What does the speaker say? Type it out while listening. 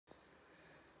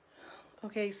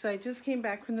Okay, so I just came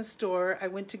back from the store. I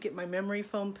went to get my memory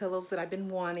foam pillows that I've been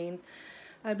wanting.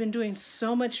 I've been doing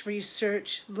so much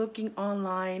research, looking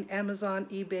online, Amazon,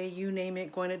 eBay, you name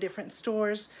it, going to different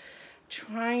stores,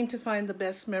 trying to find the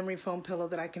best memory foam pillow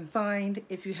that I can find.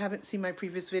 If you haven't seen my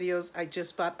previous videos, I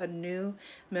just bought a new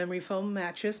memory foam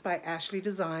mattress by Ashley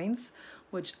Designs,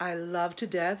 which I love to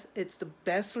death. It's the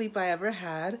best sleep I ever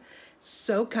had.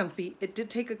 So comfy. It did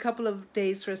take a couple of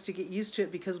days for us to get used to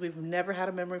it because we've never had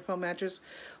a memory foam mattress.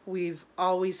 We've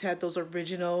always had those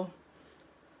original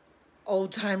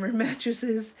old-timer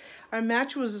mattresses. Our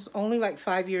mattress was only like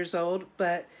 5 years old,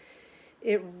 but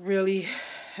it really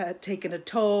had taken a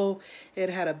toll. It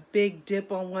had a big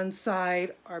dip on one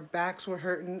side. Our backs were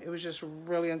hurting. It was just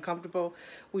really uncomfortable.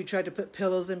 We tried to put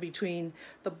pillows in between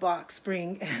the box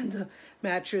spring and the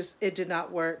mattress. It did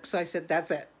not work. So I said,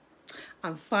 that's it.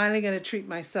 I'm finally going to treat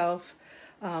myself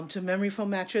to memory foam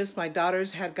mattress. My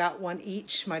daughters had got one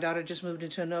each. My daughter just moved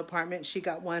into a new apartment. She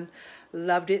got one,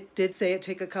 loved it, did say it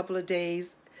take a couple of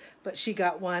days, but she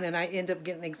got one and I ended up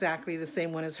getting exactly the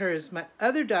same one as hers. My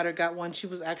other daughter got one. She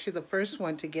was actually the first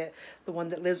one to get, the one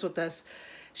that lives with us.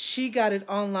 She got it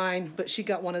online, but she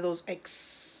got one of those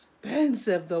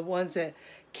expensive, the ones that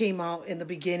came out in the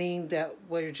beginning that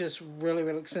were just really,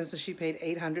 really expensive. She paid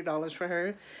 $800 for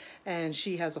her, and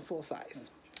she has a full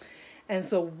size. And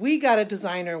so we got a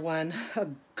designer one, a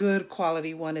good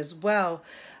quality one as well.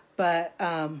 But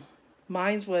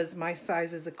my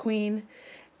size is a queen,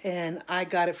 and I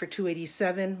got it for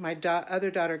 $287. My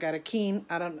other daughter got a king.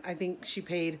 I think she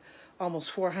paid almost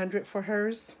 $400 for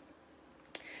hers.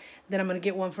 Then I'm gonna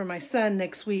get one for my son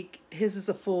next week. His is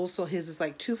a full, so his is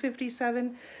like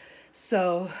 $257.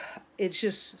 So it's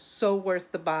just so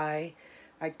worth the buy.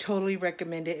 I totally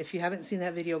recommend it. If you haven't seen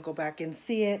that video, go back and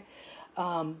see it.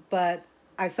 But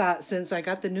I thought since I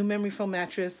got the new memory foam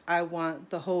mattress, I want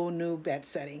the whole new bed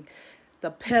setting.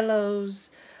 The pillows,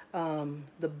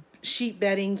 the sheet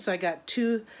bedding. So I got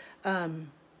two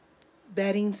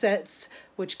bedding sets,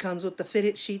 which comes with the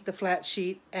fitted sheet, the flat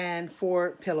sheet, and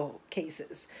 4 pillow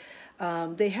cases.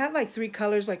 They had like 3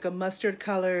 colors, like a mustard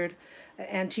colored,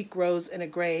 antique rose, and a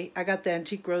gray. I got the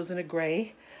antique rose and a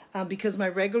gray because my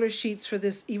regular sheets for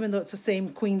this, even though it's the same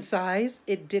queen size,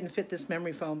 it didn't fit this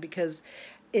memory foam because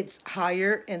it's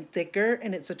higher and thicker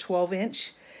and it's a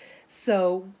 12-inch.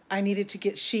 So I needed to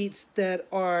get sheets that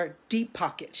are deep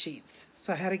pocket sheets.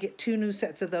 So I had to get 2 new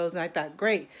sets of those, and I thought,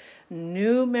 great,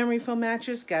 new memory foam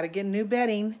mattress, got to get new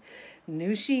bedding,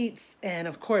 new sheets, and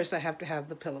of course I have to have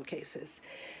the pillowcases.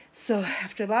 So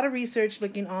after a lot of research,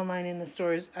 looking online in the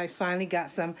stores, I finally got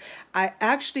some. I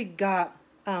actually got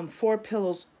 4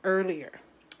 pillows earlier,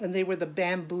 and they were the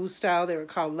bamboo style. They were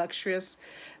called Luxurious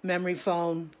Memory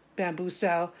Foam Bamboo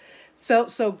Style. Felt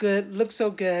so good, looked so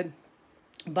good.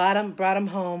 Brought them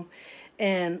home,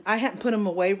 and I hadn't put them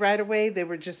away right away. They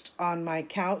were just on my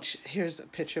couch. Here's a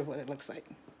picture of what it looks like.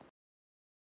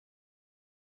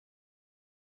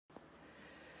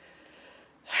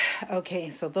 Okay,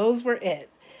 so those were it.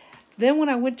 Then when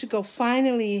I went to go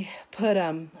finally put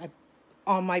them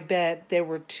on my bed, they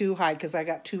were too high because I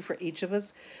got 2 for each of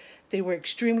us. They were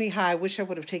extremely high. I wish I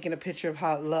would have taken a picture of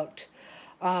how it looked.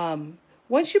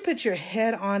 Once you put your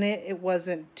head on it, it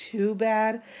wasn't too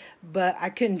bad, but I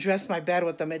couldn't dress my bed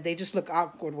with them. They just look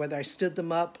awkward whether I stood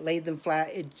them up, laid them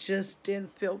flat. It just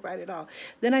didn't feel right at all.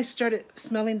 Then I started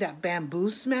smelling that bamboo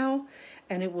smell,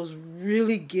 and it was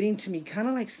really getting to me, kind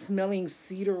of like smelling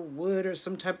cedar wood or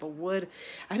some type of wood.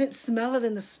 I didn't smell it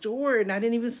in the store, and I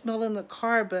didn't even smell it in the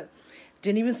car, but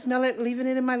didn't even smell it leaving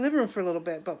it in my living room for a little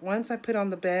bit. But once I put on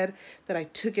the bed, that I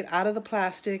took it out of the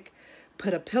plastic,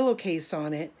 put a pillowcase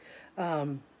on it,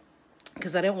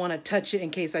 because I didn't want to touch it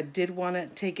in case I did want to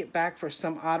take it back for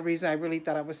some odd reason. I really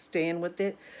thought I was staying with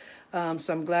it.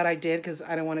 So I'm glad I did because I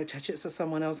didn't want to touch it so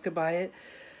someone else could buy it.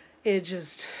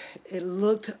 It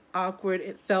looked awkward,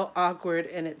 it felt awkward,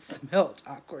 and it smelled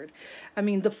awkward. I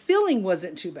mean, the feeling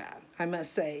wasn't too bad, I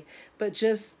must say, but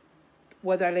just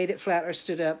whether I laid it flat or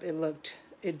stood up,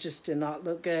 it just did not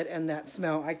look good. And that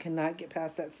smell, I cannot get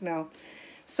past that smell.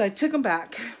 So I took them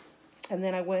back, and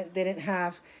then they didn't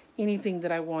have anything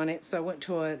that I wanted, so I went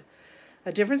to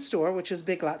a different store, which was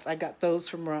Big Lots. I got those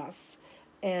from Ross,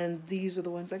 and these are the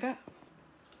ones I got.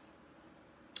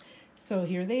 So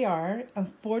here they are.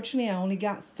 Unfortunately, I only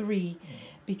got 3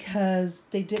 because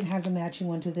they didn't have the matching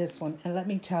one to this one. And let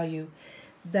me tell you,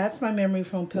 that's my memory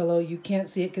foam pillow. You can't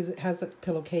see it because it has a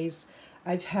pillowcase.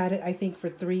 I've had it, I think, for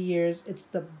 3 years. It's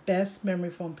the best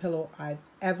memory foam pillow I've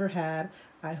ever had.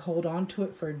 I hold on to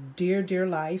it for dear, dear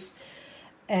life.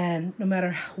 And no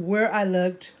matter where I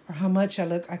looked or how much I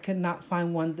looked, I could not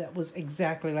find one that was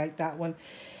exactly like that one.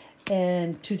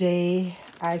 And today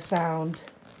I found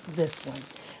this one.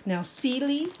 Now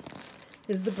Sealy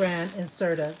is the brand and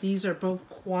Serta. These are both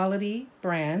quality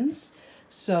brands.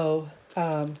 So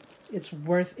it's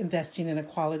worth investing in a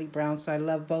quality brown. So I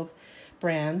love both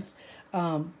brands.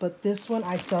 But this one,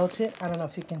 I felt it. I don't know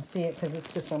if you can see it because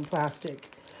it's just on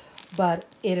plastic. But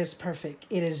it is perfect.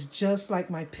 It is just like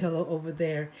my pillow over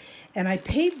there. And I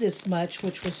paid this much,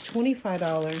 which was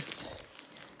 $25.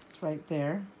 It's right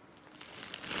there.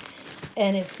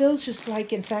 And it feels just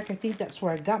like, in fact, I think that's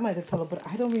where I got my other pillow, but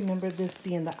I don't remember this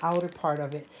being the outer part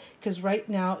of it. Because right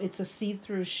now it's a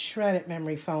see-through shredded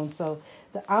memory foam. So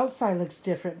the outside looks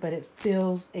different, but it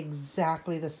feels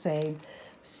exactly the same.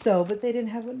 So, but they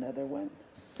didn't have another one.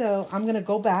 So I'm going to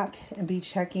go back and be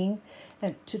checking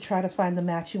and to try to find the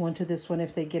matching one to this one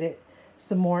if they get it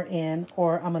some more in.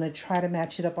 Or I'm going to try to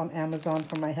match it up on Amazon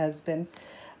for my husband.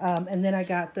 And then I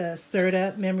got the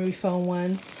Serta memory foam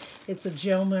ones. It's a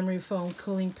gel memory foam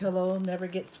cooling pillow. Never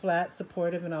gets flat,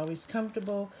 supportive, and always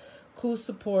comfortable. Cool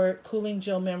support, cooling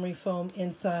gel memory foam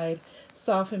inside.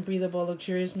 Soft and breathable,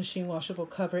 luxurious machine washable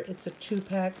cover. It's a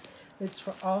 2-pack. It's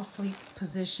for all sleep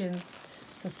positions.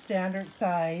 It's a standard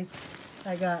size.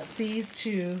 I got these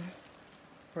two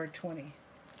for $20.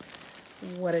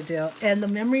 What a deal. And the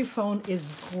memory foam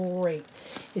is great.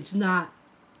 It's not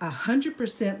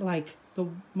 100% like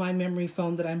my memory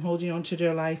foam that I'm holding on to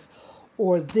dear life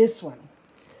or this one,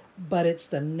 but it's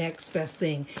the next best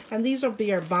thing. And these will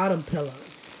be our bottom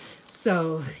pillows.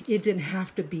 So it didn't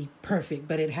have to be perfect,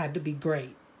 but it had to be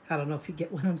great. I don't know if you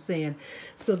get what I'm saying.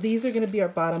 So these are going to be our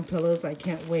bottom pillows. I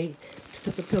can't wait to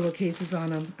put the pillowcases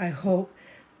on them. I hope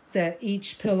that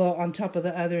each pillow on top of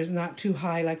the other is not too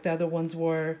high like the other ones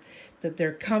were, that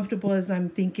they're comfortable as I'm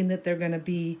thinking that they're going to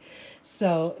be.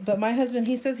 So, but my husband,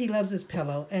 he says he loves his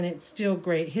pillow and it's still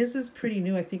great. His is pretty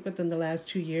new, I think, within the last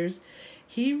 2 years.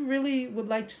 He really would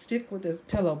like to stick with this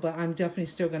pillow, but I'm definitely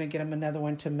still going to get him another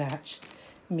one to match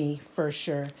me for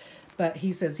sure. But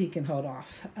he says he can hold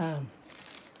off.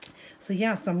 So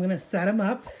yeah, so I'm going to set him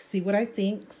up, see what I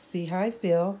think, see how I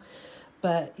feel.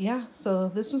 But yeah, so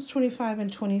this was $25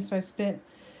 and $20, so I spent,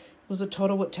 it was a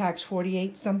total with tax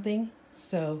 48 something.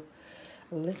 So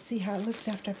let's see how it looks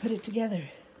after I put it together.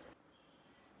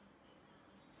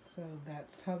 So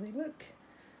that's how they look.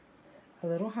 A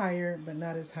little higher, but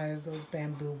not as high as those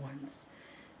bamboo ones.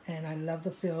 And I love the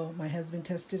feel. My husband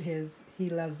tested his. He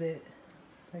loves it.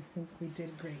 So I think we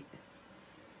did great.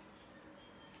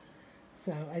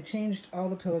 So I changed all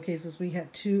the pillowcases. We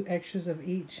had 2 extras of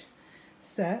each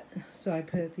set. So I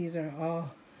put, these are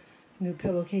all new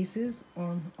pillowcases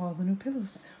on all the new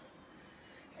pillows.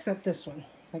 Except this one.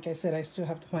 Like I said, I still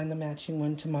have to find the matching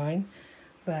one to mine.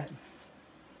 But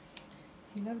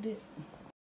he loved it.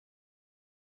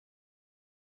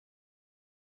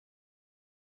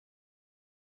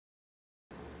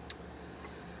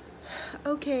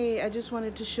 Okay, I just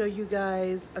wanted to show you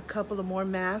guys a couple of more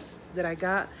masks that I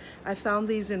got. I found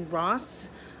these in Ross.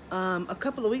 A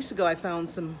couple of weeks ago, I found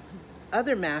some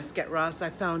other masks at Ross. I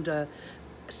found a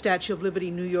Statue of Liberty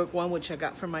New York one, which I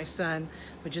got for my son,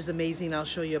 which is amazing. I'll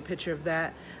show you a picture of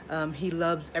that. He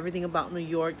loves everything about New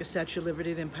York, the Statue of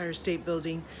Liberty, the Empire State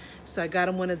Building. So I got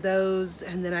him one of those,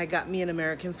 and then I got me an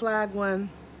American flag one.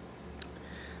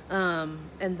 And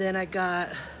then I got,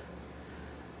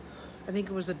 I think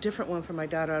it was a different one for my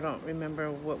daughter. I don't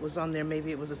remember what was on there.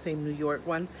 Maybe it was the same New York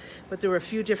one, but there were a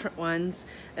few different ones.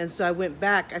 And so I went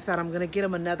back. I thought I'm going to get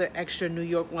them another extra New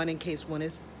York one in case one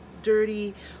is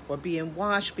dirty or being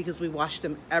washed, because we wash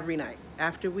them every night.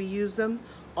 After we use them,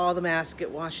 all the masks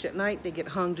get washed at night. They get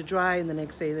hung to dry, and the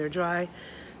next day they're dry.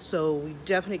 So we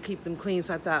definitely keep them clean.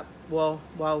 So I thought, well,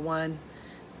 while one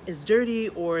is dirty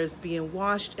or is being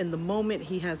washed, in the moment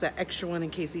he has that extra one in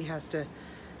case he has to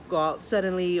go out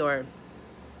suddenly or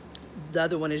the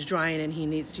other one is drying and he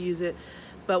needs to use it.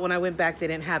 But when I went back, they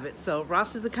didn't have it. So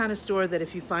Ross is the kind of store that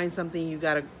if you find something you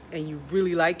gotta and you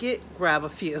really like it, grab a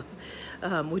few,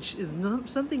 which is not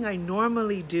something I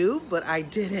normally do, but I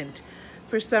didn't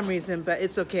for some reason. But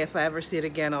it's okay. If I ever see it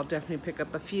again, I'll definitely pick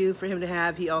up a few for him to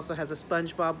have. He also has a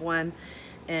SpongeBob one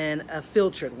and a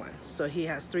filtered one. So he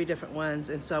has 3 different ones.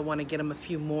 And so I want to get him a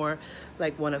few more,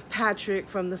 like one of Patrick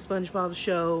from the SpongeBob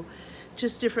show.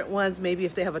 Just different ones, maybe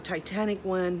if they have a Titanic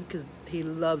one, because he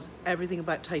loves everything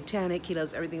about Titanic. He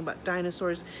loves everything about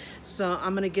dinosaurs. So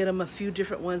I'm going to get him a few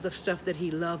different ones of stuff that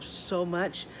he loves so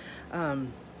much.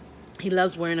 He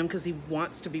loves wearing them because he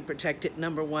wants to be protected,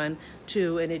 number one,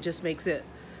 too, and it just makes it,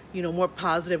 you know, more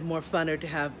positive, more funner to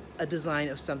have a design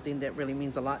of something that really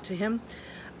means a lot to him.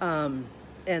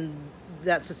 And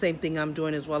that's the same thing I'm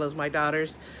doing as well as my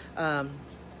daughters.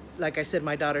 Like I said,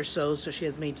 my daughter sews, so she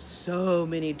has made so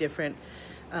many different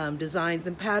designs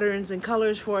and patterns and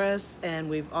colors for us. And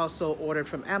we've also ordered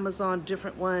from Amazon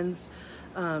different ones,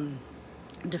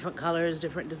 different colors,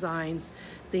 different designs,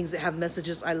 things that have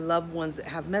messages. I love ones that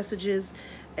have messages.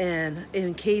 And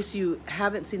in case you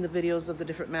haven't seen the videos of the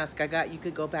different masks I got, you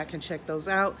could go back and check those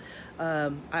out.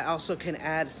 I also can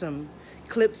add some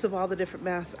clips of all the different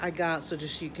masks I got, so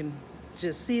you can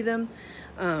just see them.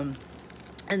 And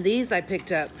these I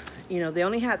picked up, you know, they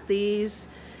only had these,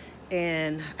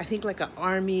 and I think like an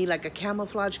army, like a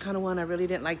camouflage kind of one. I really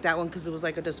didn't like that one because it was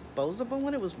like a disposable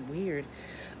one. It was weird.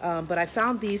 But I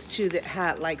found these two that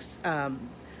had like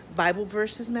Bible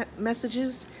verses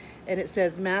messages, and it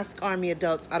says Mask Army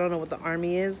Adults. I don't know what the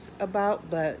Army is about,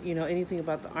 but you know, anything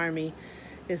about the Army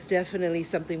is definitely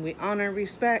something we honor and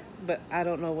respect, but I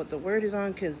don't know what the word is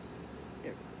on, because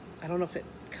I don't know if it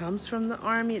comes from the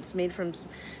Army. It's made from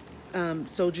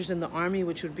soldiers in the Army,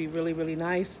 which would be really, really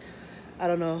nice. I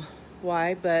don't know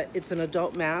why, but it's an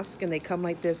adult mask, and they come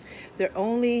like this. They're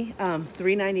only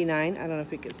 $3.99. I don't know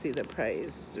if you can see the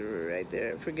price right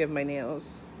there. Forgive my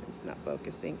nails, it's not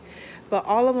focusing. But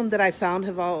all of them that I found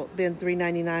have all been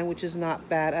 $3.99, which is not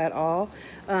bad at all.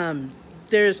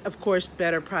 There's, of course,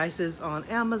 better prices on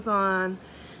Amazon,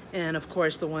 and of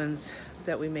course the ones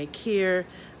that we make here.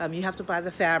 You have to buy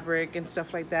the fabric and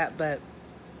stuff like that, but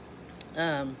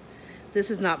this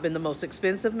has not been the most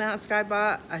expensive mask I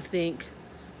bought. I think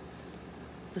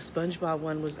the SpongeBob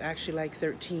one was actually like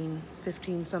 $13,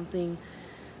 $15 something.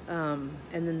 And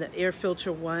then the air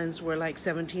filter ones were like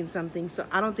 $17 something. So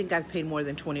I don't think I've paid more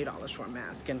than $20 for a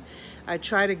mask. And I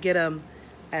try to get them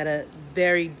at a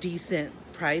very decent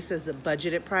price, as a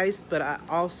budgeted price, but I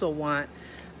also want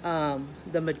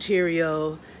the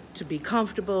material to be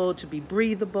comfortable, to be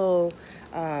breathable,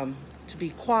 to be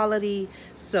quality.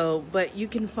 So, but you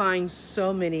can find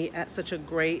so many at such a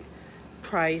great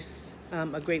price,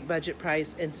 a great budget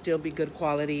price, and still be good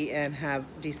quality and have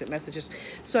decent messages.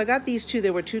 So I got these two.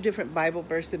 There were two different Bible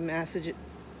verses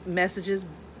messages,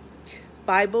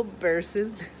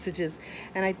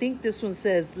 and I think this one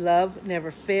says love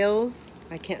never fails.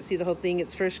 I can't see the whole thing.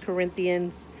 It's 1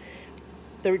 Corinthians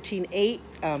 13:8.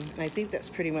 I think that's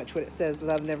pretty much what it says.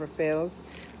 Love never fails.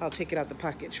 I'll take it out the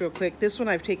package real quick. This one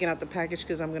I've taken out the package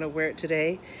because I'm going to wear it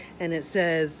today, and it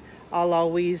says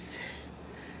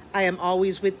I am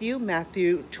always with you,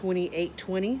 Matthew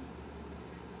 28:20.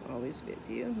 Always with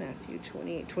you, Matthew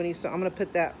 28:20. So I'm going to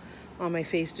put that on my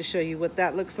face to show you what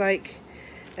that looks like,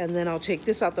 and then I'll take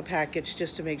this out the package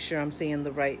just to make sure I'm seeing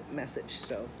the right message.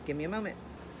 So give me a moment.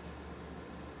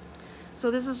 So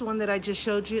this is one that I just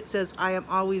showed you. It says, I am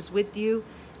always with you.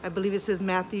 I believe it says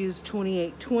Matthew's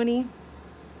 28:20.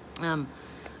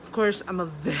 Of course, I'm a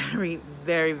very,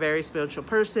 very, very spiritual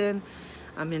person.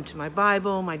 I'm into my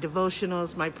Bible, my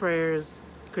devotionals, my prayers,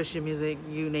 Christian music,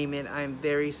 you name it. I'm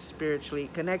very spiritually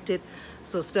connected.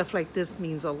 So stuff like this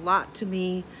means a lot to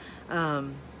me.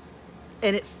 And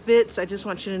it fits. I just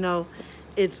want you to know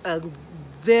it's a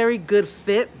very good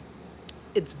fit.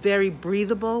 It's very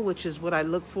breathable, which is what I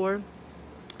look for.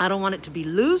 I don't want it to be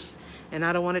loose, and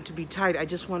I don't want it to be tight. I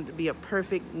just want it to be a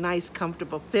perfect, nice,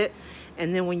 comfortable fit.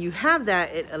 And then when you have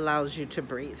that, it allows you to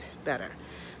breathe better.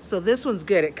 So this one's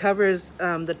good. It covers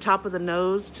the top of the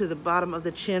nose to the bottom of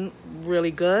the chin really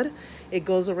good. It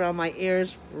goes around my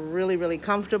ears really, really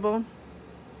comfortable.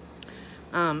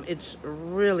 It's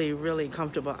really, really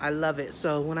comfortable. I love it.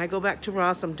 So when I go back to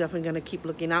Ross, I'm definitely going to keep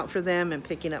looking out for them and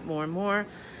picking up more and more.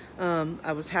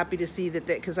 I was happy to see that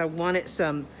because I wanted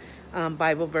some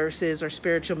Bible verses or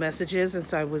spiritual messages, and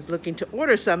so I was looking to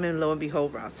order some, and lo and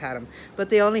behold, Ross had them. But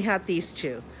they only had these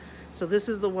two. So this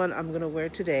is the one I'm going to wear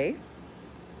today,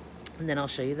 and then I'll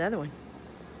show you the other one.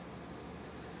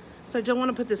 So I don't want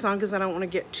to put this on because I don't want to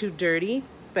get too dirty,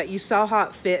 but you saw how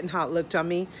it fit and how it looked on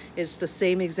me. It's the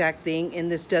same exact thing, and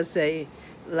this does say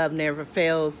love never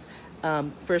fails,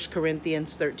 1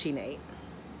 Corinthians 13:8.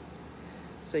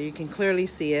 So you can clearly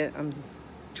see it. I'm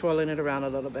twirling it around a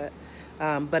little bit.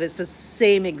 But it's the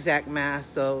same exact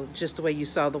mask, so just the way you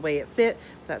saw the way it fit,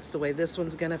 that's the way this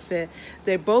one's gonna fit.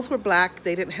 They both were black.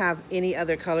 They didn't have any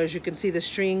other colors. You can see the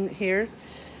string here.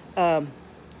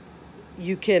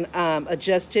 You can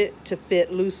adjust it to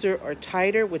fit looser or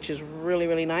tighter, which is really,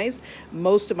 really nice.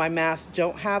 Most of my masks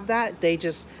don't have that. They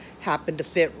just happen to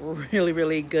fit really,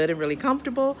 really good and really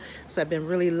comfortable. So I've been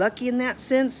really lucky in that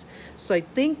sense. So I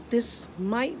think this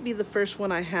might be the first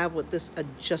one I have with this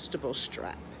adjustable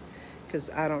strap, because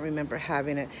I don't remember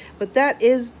having it. But that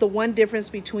is the one difference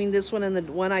between this one and the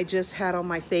one I just had on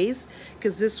my face,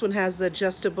 because this one has the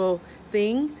adjustable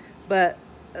thing, but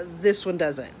this one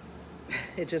doesn't.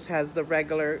 It just has the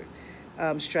regular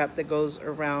strap that goes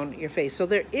around your face. So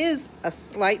there is a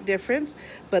slight difference,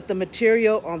 but the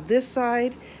material on this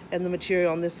side and the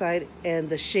material on this side and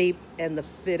the shape and the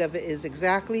fit of it is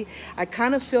exactly. I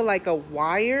kind of feel like a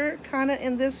wire kind of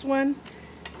in this one.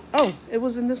 Oh, it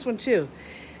was in this one too.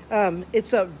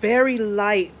 It's a very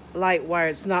light wire.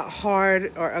 It's not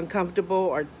hard or uncomfortable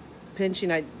or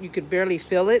pinching. You could barely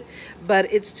feel it,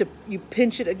 but you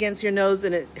pinch it against your nose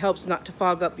and it helps not to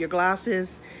fog up your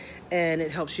glasses, and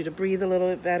it helps you to breathe a little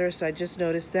bit better. So I just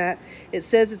noticed that. It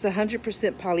says it's 100%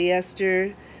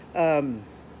 polyester.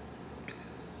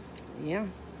 Yeah,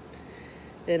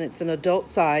 and it's an adult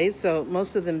size. So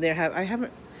most of them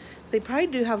they probably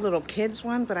do have little kids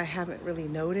one, but I haven't really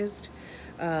noticed.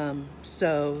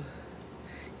 So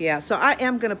yeah, so I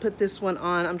am gonna put this one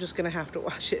on. I'm just gonna have to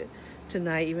wash it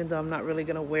tonight, even though I'm not really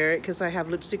gonna wear it because I have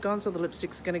lipstick on, so the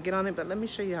lipstick's gonna get on it. But let me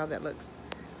show you how that looks.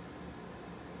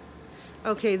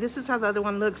 Okay, this is how the other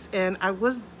one looks, and I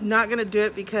was not gonna do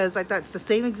it because I thought it's the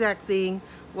same exact thing.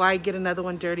 Why get another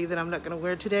one dirty that I'm not gonna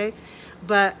wear today?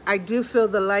 But I do feel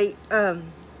the light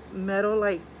metal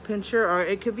like pincher, or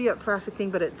it could be a plastic thing,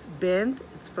 but it's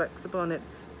flexible and it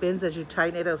bends as you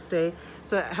tighten it, it'll stay.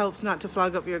 So it helps not to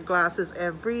fog up your glasses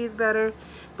and breathe better.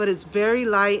 But it's very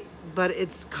light, but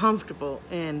it's comfortable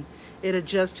and it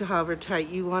adjusts to however tight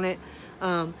you want it.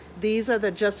 These are the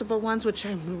adjustable ones, which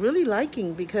I'm really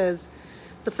liking because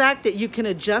the fact that you can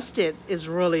adjust it is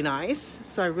really nice.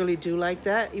 So I really do like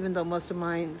that, even though most of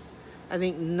mine's, I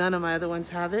think none of my other ones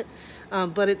have it.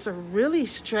 But it's a really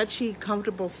stretchy,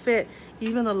 comfortable fit,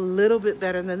 even a little bit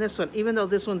better than this one, even though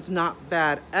this one's not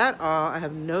bad at all. I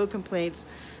have no complaints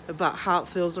about how it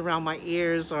feels around my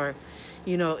ears, or,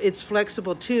 you know, it's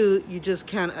flexible too. You just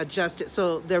can't adjust it.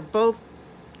 So they're both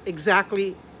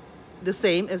exactly the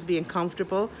same as being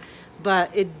comfortable,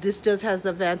 but this does has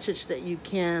the advantage that you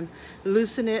can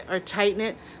loosen it or tighten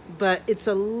it, but it's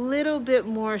a little bit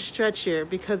more stretchier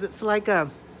because it's like a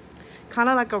kind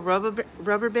of like a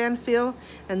rubber band feel,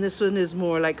 and this one is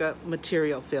more like a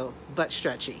material feel but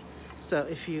stretchy. So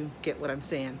if you get what I'm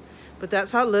saying. But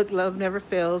that's how it looked. Love never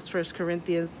fails. 1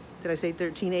 Corinthians, did I say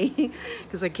 13:8?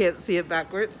 Because I can't see it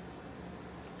backwards.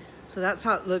 So that's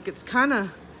how it looked. It's kind of,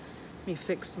 let me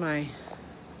fix my,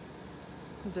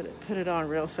 put it on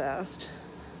real fast.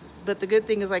 But the good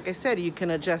thing is, like I said, you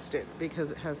can adjust it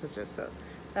because it has adjust. So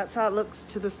that's how it looks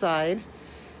to the side.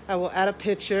 I will add a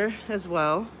picture as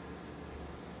well.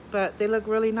 But they look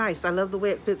really nice. I love the way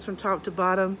it fits from top to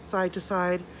bottom, side to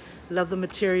side. Love the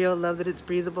material, love that it's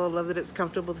breathable, love that it's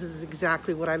comfortable. This is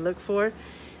exactly what I look for.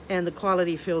 And the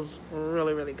quality feels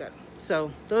really, really good.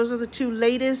 So those are the two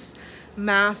latest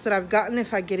masks that I've gotten.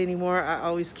 If I get any more, I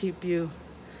always keep you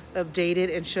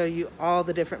updated and show you all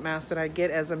the different masks that I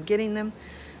get as I'm getting them.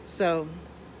 So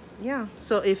yeah,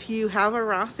 so if you have a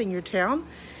Ross in your town,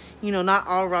 you know, not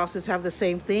all Rosses have the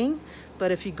same thing,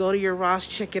 but if you go to your Ross,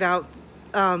 check it out.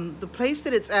 The place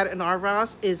that it's at in our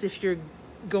Ross is if you're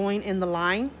going in the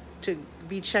line to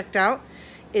be checked out,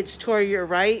 it's toward your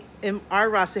right. In our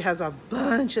Ross, it has a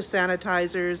bunch of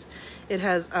sanitizers. It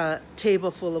has a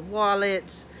table full of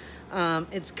wallets.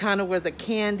 It's kind of where the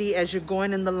candy, as you're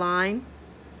going in the line,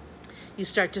 you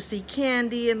start to see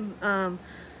candy and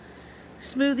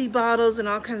smoothie bottles and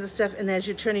all kinds of stuff. And as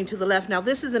you're turning to the left, now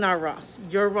this is in our Ross.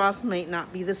 Your Ross may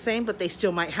not be the same, but they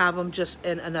still might have them just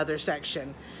in another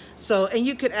section. So, and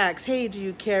you could ask, hey, do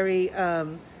you carry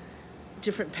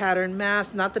different pattern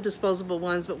masks, not the disposable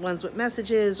ones, but ones with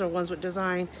messages or ones with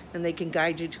design, and they can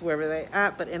guide you to wherever they're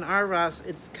at. But in our Ross,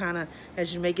 it's kind of,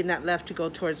 as you're making that left to go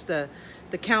towards the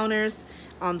counters,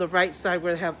 on the right side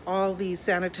where they have all these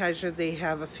sanitizers, they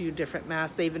have a few different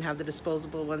masks. They even have the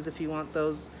disposable ones if you want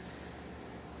those.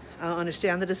 I don't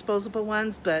understand the disposable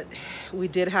ones, but we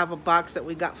did have a box that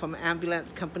we got from an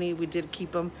ambulance company. We did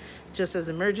keep them just as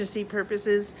emergency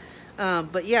purposes.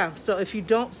 But yeah, so if you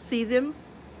don't see them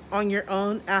on your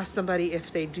own, ask somebody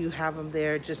if they do have them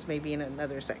there, just maybe in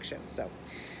another section. So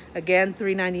again,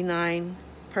 $3.99,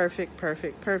 perfect,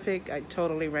 perfect, perfect. I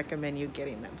totally recommend you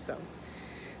getting them. So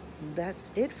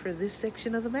that's it for this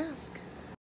section of the mask.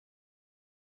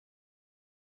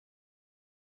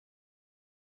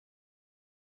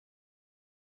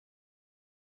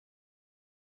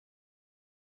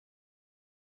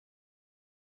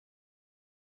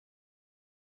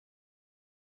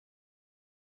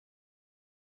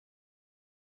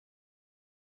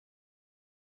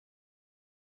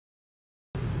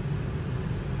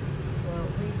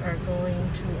 Are going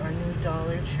to our new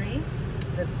Dollar Tree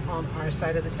that's on our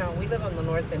side of the town. We live on the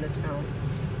north end of town,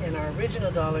 and our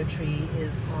original Dollar Tree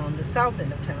is on the south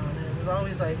end of town. And it was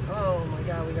always like, oh my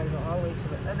God, we gotta go all the way to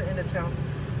the other end of town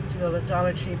to go to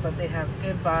Dollar Tree, but they have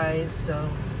good buys, so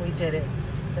we did it.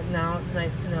 But now it's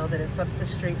nice to know that it's up the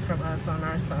street from us on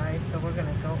our side, so we're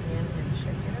gonna go in and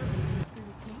check it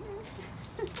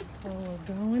out. So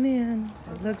we're going in.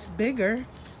 It looks bigger,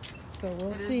 so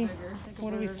we'll see.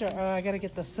 What do we start? Oh, I gotta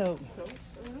get the soap.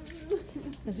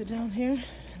 Is it down here?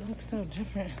 It looks so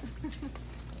different.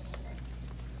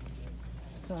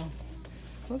 So,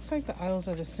 looks like the aisles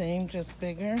are the same, just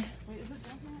bigger.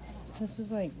 This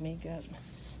is like makeup.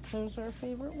 Those are our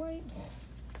favorite wipes.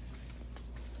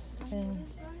 And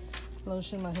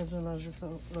lotion. My husband loves this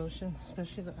lotion,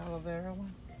 especially the aloe vera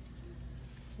one.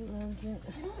 He loves it.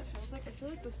 You know what it feels like? I feel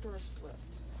like the store is flipped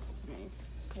to me.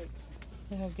 Like,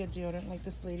 They have good deodorant. Like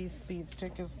this lady's speed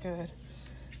stick is good.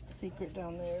 Secret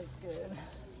down there is good.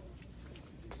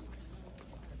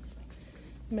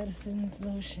 Medicines,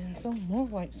 lotions. Oh, more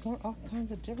wipes. More all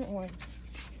kinds of different wipes.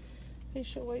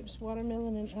 Facial wipes,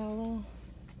 watermelon and aloe.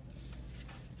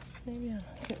 Maybe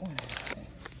I'll get one of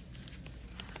these.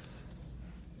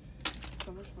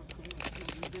 so much more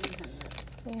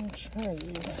clean. I'll try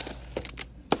these.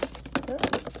 Oh,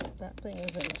 that thing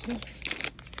is empty.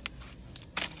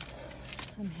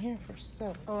 I'm here for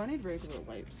soap. Oh, I need regular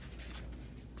wipes.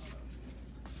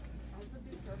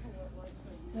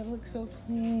 That looks so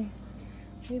clean.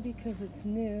 Maybe because it's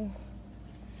new.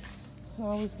 I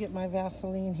always get my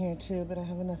Vaseline here too, but I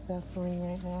have enough Vaseline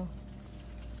right now.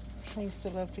 I used to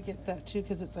love to get that too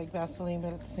because it's like Vaseline,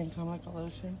 but at the same time like a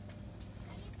lotion.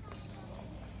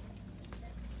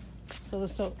 So the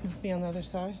soap must be on the other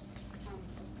side.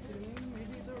 Assuming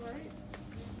maybe they're right.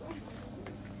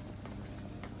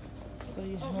 So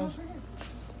you Oh, have,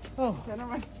 oh, okay, never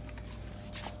mind.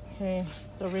 okay,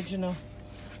 the original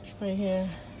right here.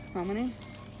 How many? You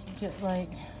get like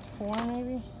 4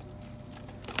 maybe.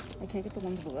 I can't get the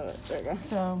ones below it. There you go.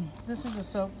 So this is a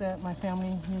soap that my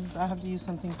family uses. I have to use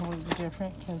something completely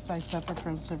different because I suffer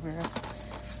from severe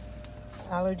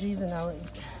allergies and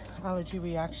allergy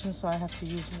reactions, so I have to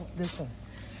use this one.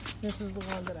 This is the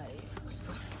one that I use.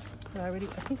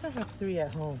 I think I have 3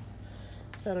 at home,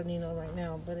 so I don't need no right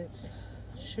now, but it's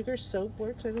Sugar Soap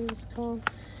Works, I think it's called.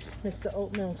 And it's the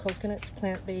oatmeal and coconut. It's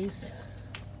plant-based.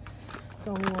 It's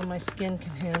the only one my skin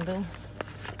can handle.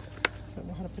 I don't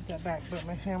know how to put that back, but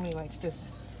my family likes this.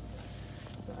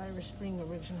 The Irish Spring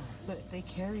Original. But they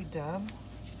carry Dove,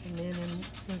 men and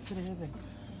sensitive and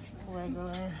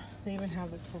regular. They even have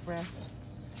the Caress,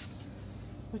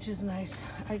 which is nice.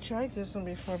 I tried this one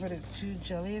before, but it's too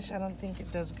jellyish. I don't think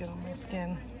it does good on my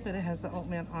skin. But it has the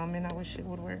oatmeal almond. I wish it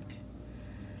would work.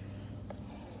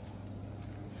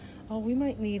 Oh, we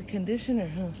might need conditioner,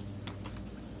 huh?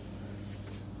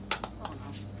 Oh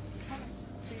no.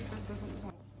 See if this doesn't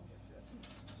smell.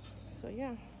 So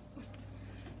yeah.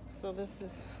 So this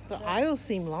is, the aisles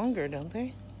seem longer, don't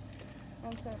they?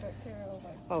 One's got bacterial,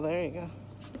 but Oh, there you go.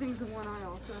 things in one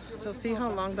aisle. So, if you're So looking see for how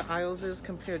a long the aisles is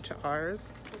compared to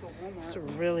ours? like a Walmart. It's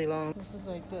really long. This is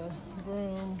like the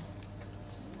broom,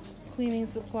 cleaning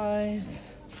supplies.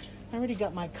 I already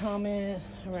got my comment.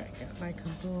 I already got my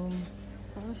kaboom.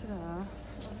 How much is that?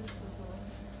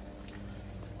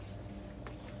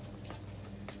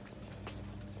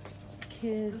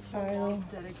 Kids This whole aisle. wall's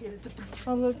dedicated to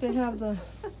Oh look, they have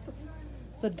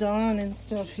the Dawn and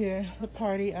stuff here. The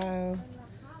party aisle.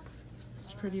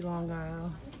 It's a pretty long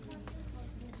aisle.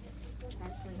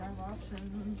 actually have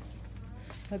options.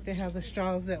 Look, they have the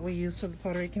straws that we use for the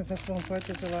Puerto Rican Festival on 4th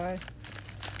of July.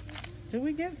 Did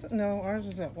we get some? No, ours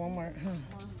was at Walmart, huh?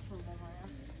 One from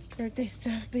Walmart. Birthday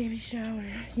stuff, baby shower,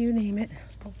 you name it.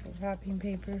 Wrapping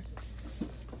paper.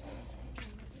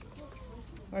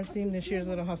 Our theme this year is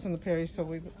Little House on the Prairie, so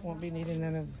we won't be needing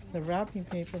none of the wrapping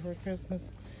paper for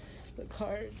Christmas. The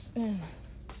cards and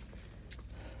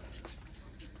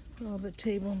all the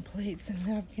table and plates and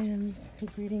napkins, the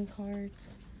greeting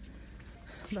cards.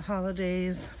 The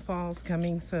holidays, fall's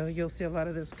coming, so you'll see a lot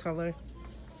of this color.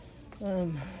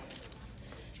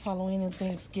 Halloween and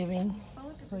Thanksgiving,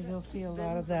 so you'll see a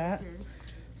lot of that.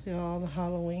 See all the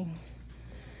Halloween,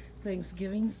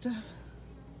 Thanksgiving stuff.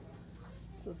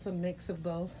 So it's a mix of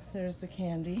both. There's the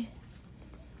candy.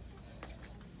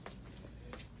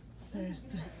 There's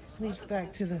the, leads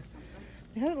back to the,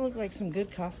 they have it look like some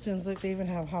good costumes. Look, they even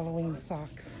have Halloween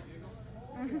socks.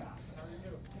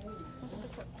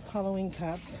 Halloween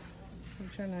cups,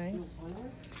 which are nice.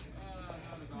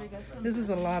 This is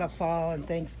a lot of fall and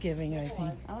Thanksgiving, I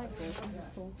think. I like this. This is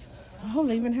cool. Oh,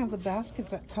 they even have the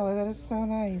baskets that color. That is so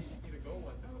nice.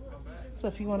 So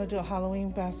if you want to do a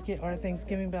Halloween basket or a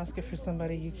Thanksgiving basket for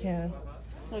somebody, you can.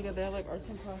 Look at, they have like arts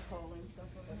and crafts Halloween stuff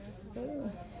over here.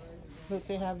 Ooh. Look,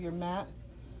 they have your mat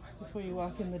before you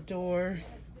walk in the door.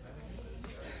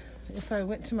 if I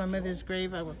went to my mother's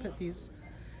grave, I would put these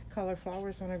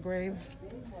cauliflowers on her grave.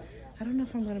 I don't know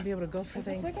if I'm going to be able to go for Is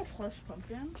this things like a flush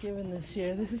pumpkin? given this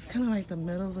year. This is kind of like the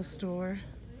middle of the store.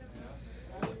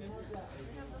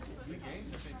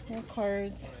 More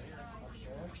cards.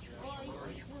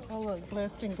 Oh look,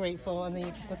 blessed and grateful, and then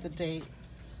you put the date.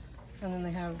 And then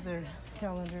they have their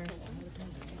calendars.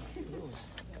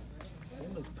 They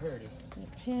look pretty.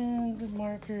 And pens and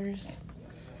markers.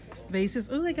 Vases.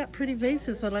 Oh, they got pretty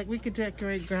vases. So like we could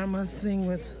decorate grandma's thing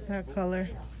with that color.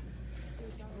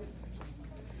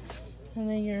 And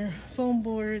then your foam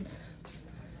boards,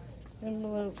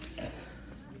 envelopes,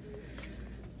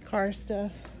 car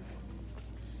stuff.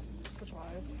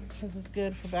 Supplies. This is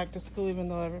good for back to school, even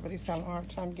though everybody's having a hard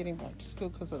time getting back to school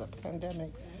because of the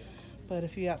pandemic. But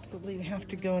if you absolutely have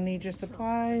to go and need your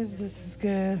supplies, this is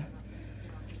good.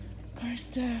 Car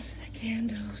stuff, the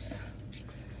candles,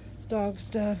 dog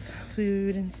stuff,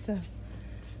 food and stuff.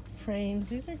 Frames,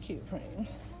 these are cute frames.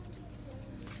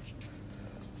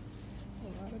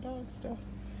 A lot of dog stuff.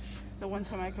 The one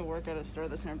time I could work at a store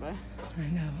that's nearby. I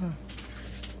know, huh?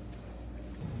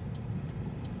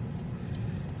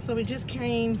 So we just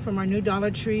came from our new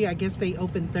Dollar Tree. I guess they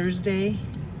opened Thursday.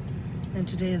 And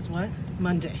today is what?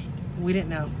 Monday. We didn't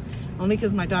know. Only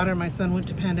because my daughter and my son went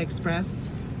to Panda Express.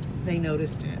 They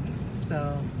noticed it.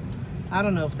 So I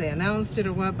don't know if they announced it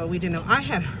or what, but we didn't know. I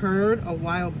had heard a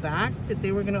while back that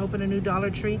they were going to open a new Dollar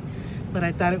Tree, but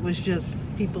I thought it was just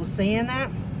people saying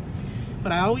that.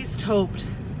 But I always hoped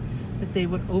that they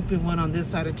would open one on this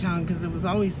side of town because it was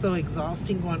always so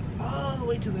exhausting going all the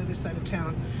way to the other side of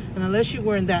town. And unless you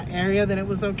were in that area, then it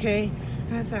was okay.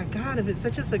 And I thought, God, if it's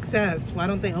such a success, why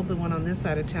don't they open one on this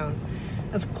side of town?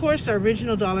 Of course, our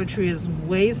original Dollar Tree is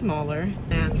way smaller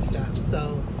and stuff.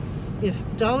 So if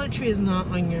Dollar Tree is not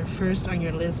on your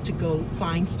list to go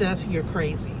find stuff, you're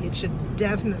crazy. It should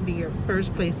definitely be your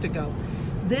first place to go.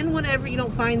 Then whatever you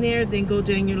don't find there, then go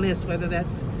down your list, whether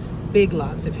that's Big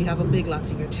Lots, if you have a Big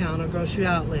Lots in your town, or Grocery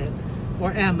Outlet,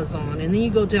 or Amazon, and then you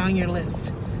go down your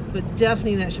list. But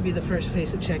definitely that should be the first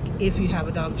place to check if you have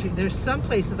a Dollar Tree. There's some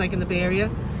places like in the Bay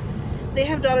Area, they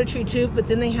have Dollar Tree too, but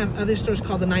then they have other stores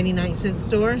called the 99-cent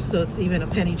store, so it's even a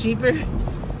penny cheaper.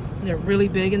 They're really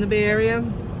big in the Bay Area.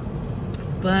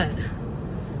 But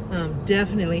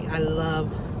definitely I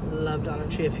love Dollar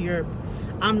Tree. If you're,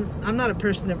 I'm not a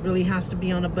person that really has to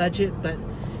be on a budget, but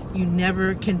you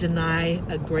never can deny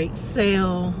a great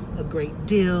sale, a great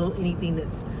deal, anything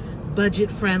that's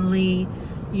budget friendly.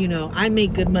 You know, I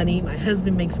make good money, my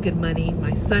husband makes good money,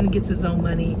 my son gets his own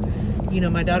money. You know,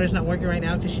 my daughter's not working right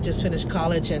now because she just finished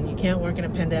college, and you can't work in a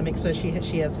pandemic, so she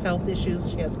has health issues,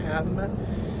 she has asthma.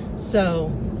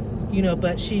 So, you know,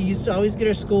 but she used to always get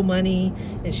her school money,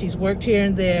 and she's worked here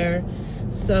and there.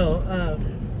 So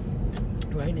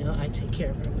right now I take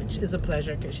care of her, which is a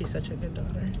pleasure because she's such a good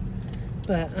daughter.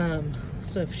 But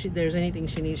so if there's anything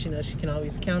she needs, she knows she can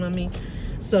always count on me.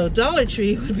 So Dollar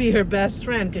Tree would be her best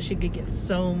friend because she could get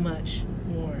so much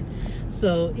more.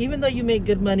 So even though you make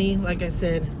good money, like I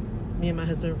said, me and my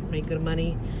husband make good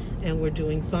money and we're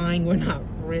doing fine. We're not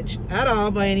rich at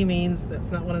all by any means. That's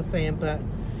not what I'm saying, but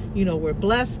you know, we're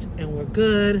blessed and we're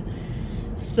good.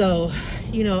 So,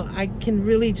 you know, I can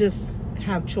really just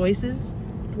have choices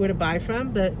where to buy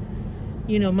from. But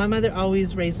you know, my mother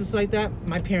always raised us like that.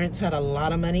 My parents had a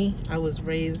lot of money. I was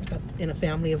raised in a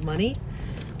family of money.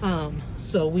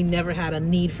 So we never had a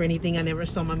need for anything. I never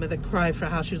saw my mother cry for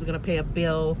how she was going to pay a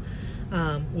bill.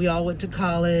 We all went to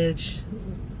college.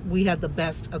 We had the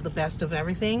best of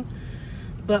everything.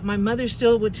 But my mother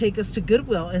still would take us to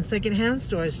Goodwill and secondhand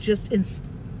stores, just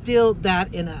instilled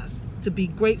that in us. To be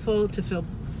grateful, to feel,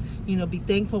 you know, be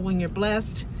thankful when you're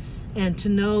blessed. And to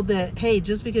know that, hey,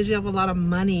 just because you have a lot of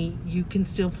money, you can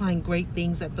still find great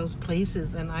things at those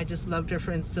places. And I just loved her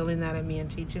for instilling that in me and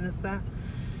teaching us that.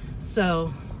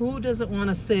 So who doesn't want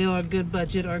a sale or a good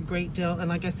budget or a great deal? And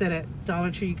like I said, at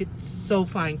Dollar Tree, you could so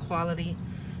find quality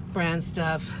brand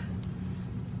stuff,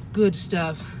 good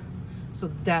stuff. So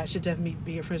that should definitely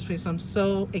be your first place. So I'm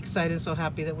so excited, so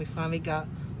happy that we finally got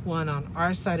one on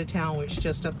our side of town, which is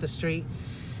just up the street.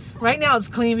 Right now it's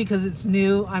clean because it's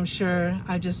new, I'm sure.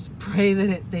 I just pray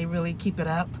that they really keep it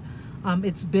up.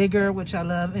 It's bigger, which I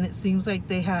love, and it seems like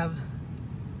they have,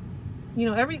 you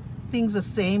know, everything's the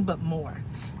same but more.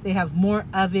 They have more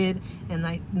of it, and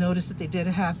I noticed that they did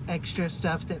have extra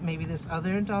stuff that maybe this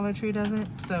other Dollar Tree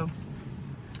doesn't. So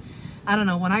I don't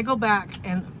know, when I go back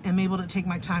and am able to take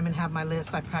my time and have my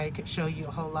list, I probably could show you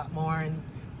a whole lot more and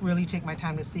really take my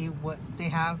time to see what they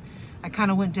have. I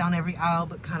kind of went down every aisle,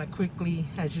 but kind of quickly,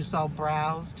 as you saw,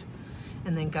 browsed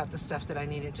and then got the stuff that I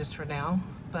needed just for now.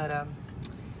 But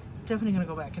definitely gonna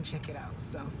go back and check it out.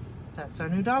 So That's our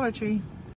new Dollar Tree.